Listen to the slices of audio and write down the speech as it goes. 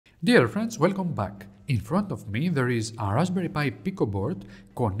Dear friends, welcome back. In front of me there is a Raspberry Pi Pico board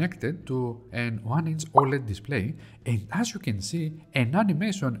connected to an 1-inch OLED display, and as you can see, an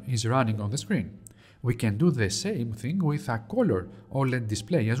animation is running on the screen. We can do the same thing with a color OLED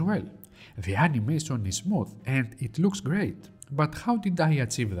display as well. The animation is smooth and it looks great. But how did I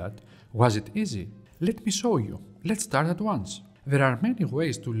achieve that? Was it easy? Let me show you. Let's start at once. There are many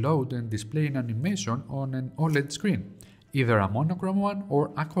ways to load and display an animation on an OLED screen, either a monochrome one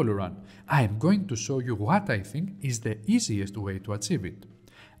or a color one. I am going to show you what I think is the easiest way to achieve it.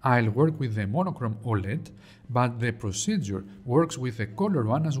 I'll work with the monochrome OLED, but the procedure works with the color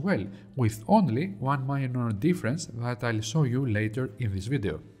one as well, with only one minor difference that I'll show you later in this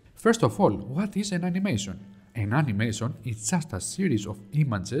video. First of all, what is an animation? An animation is just a series of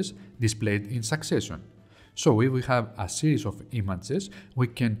images displayed in succession. So if we have a series of images, we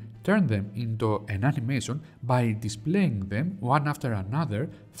can turn them into an animation by displaying them one after another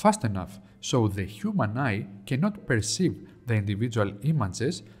fast enough so the human eye cannot perceive the individual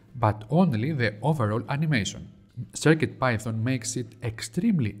images but only the overall animation. CircuitPython makes it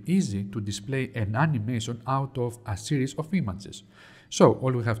extremely easy to display an animation out of a series of images. So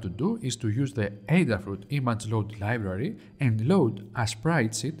all we have to do is to use the Adafruit image load library and load a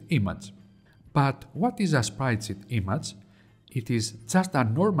Sprite sheet image. But what is a Sprite sheet image? It is just a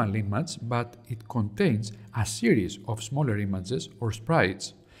normal image, but it contains a series of smaller images or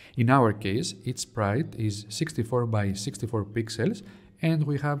sprites. In our case, each sprite is 64 by 64 pixels, and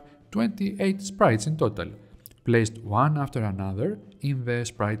we have 28 sprites in total, placed one after another in the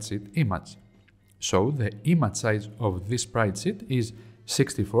sprite sheet image. So the image size of this sprite sheet is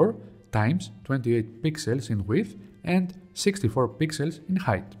 64 times 28 pixels in width and 64 pixels in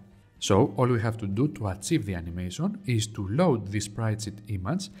height. So all we have to do to achieve the animation is to load the sprite sheet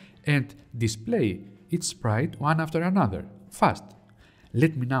image and display each sprite one after another, fast.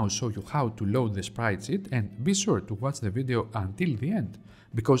 Let me now show you how to load the sprite sheet, and be sure to watch the video until the end,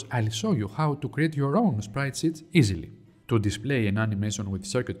 because I'll show you how to create your own sprite sheets easily. To display an animation with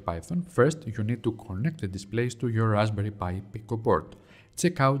CircuitPython, first you need to connect the displays to your Raspberry Pi Pico board.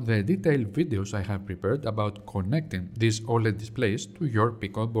 Check out the detailed videos I have prepared about connecting these OLED displays to your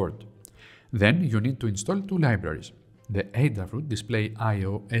Pico board. Then you need to install two libraries, the Adafruit Display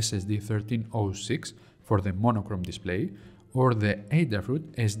I/O SSD1306 for the monochrome display, or the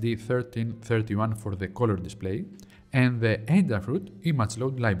Adafruit SD1331 for the color display, and the Adafruit Image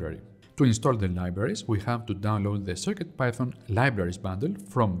Load library. To install the libraries, we have to download the CircuitPython libraries bundle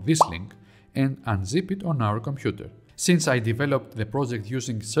from this link and unzip it on our computer. Since I developed the project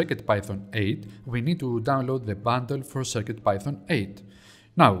using CircuitPython 8, we need to download the bundle for CircuitPython 8.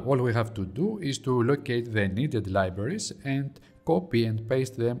 Now, all we have to do is to locate the needed libraries and copy and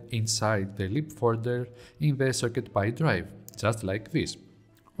paste them inside the lib folder in the CircuitPy drive, just like this.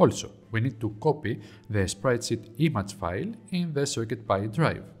 Also, we need to copy the sprite sheet image file in the CircuitPy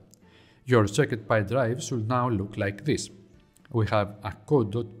drive. Your CircuitPy drive should now look like this. We have a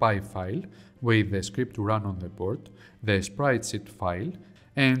code.py file with the script to run on the board, the sprite sheet file,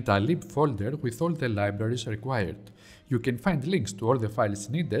 and a lib folder with all the libraries required. You can find links to all the files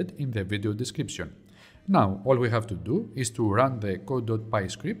needed in the video description. Now, all we have to do is to run the code.py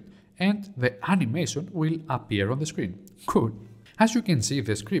script and the animation will appear on the screen. Cool! As you can see,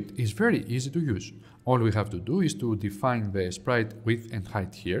 the script is very easy to use. All we have to do is to define the sprite width and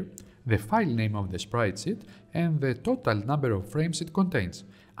height here, the file name of the sprite sheet, and the total number of frames it contains.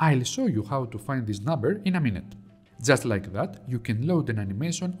 I'll show you how to find this number in a minute. Just like that, you can load an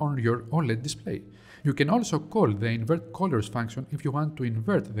animation on your OLED display. You can also call the invert colors function if you want to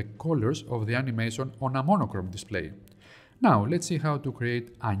invert the colors of the animation on a monochrome display. Now let's see how to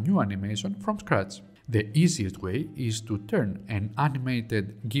create a new animation from scratch. The easiest way is to turn an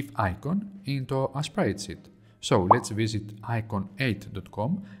animated GIF icon into a sprite sheet. So let's visit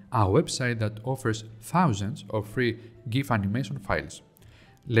icon8.com, a website that offers thousands of free GIF animation files.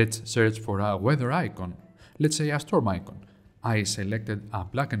 Let's search for a weather icon. Let's say a storm icon. I selected a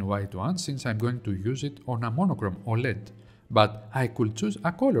black and white one since I'm going to use it on a monochrome OLED, but I could choose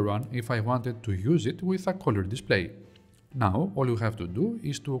a color one if I wanted to use it with a color display. Now all you have to do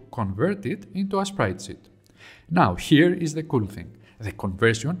is to convert it into a sprite sheet. Now here is the cool thing. The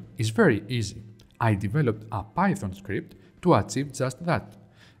conversion is very easy. I developed a Python script to achieve just that.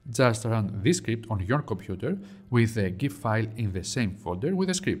 Just run this script on your computer with the GIF file in the same folder with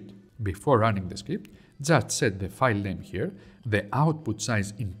the script. Before running the script, just set the file name here, the output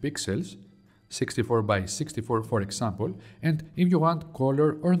size in pixels, 64 by 64 for example, and if you want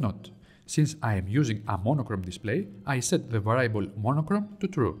color or not. Since I am using a monochrome display, I set the variable monochrome to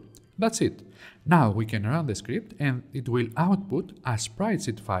true. That's it. Now we can run the script and it will output a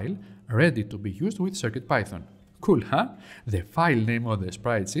Sprite file ready to be used with CircuitPython. Cool, huh? The file name of the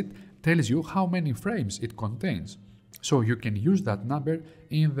Sprite tells you how many frames it contains. So you can use that number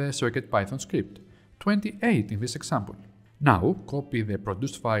in the CircuitPython script. 28 in this example. Now copy the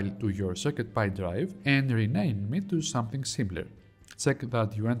produced file to your CircuitPy drive and rename it to something similar. Check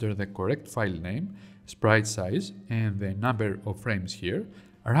that you enter the correct file name, sprite size, and the number of frames here.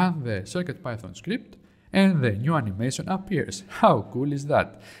 Run the CircuitPython script, and the new animation appears. How cool is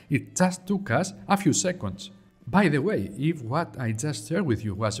that? It just took us a few seconds. By the way, if what I just shared with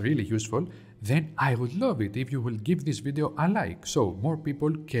you was really useful, then I would love it if you will give this video a like so more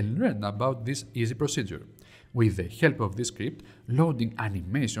people can learn about this easy procedure. With the help of this script, loading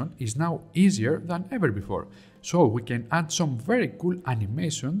animation is now easier than ever before, so we can add some very cool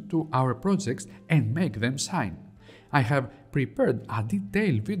animation to our projects and make them shine. I have prepared a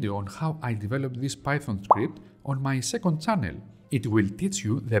detailed video on how I developed this Python script on my second channel. It will teach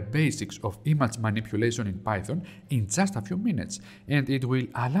you the basics of image manipulation in Python in just a few minutes, and it will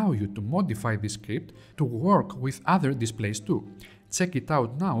allow you to modify this script to work with other displays too. Check it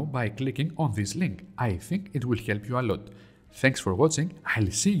out now by clicking on this link. I think it will help you a lot. Thanks for watching.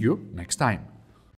 I'll see you next time.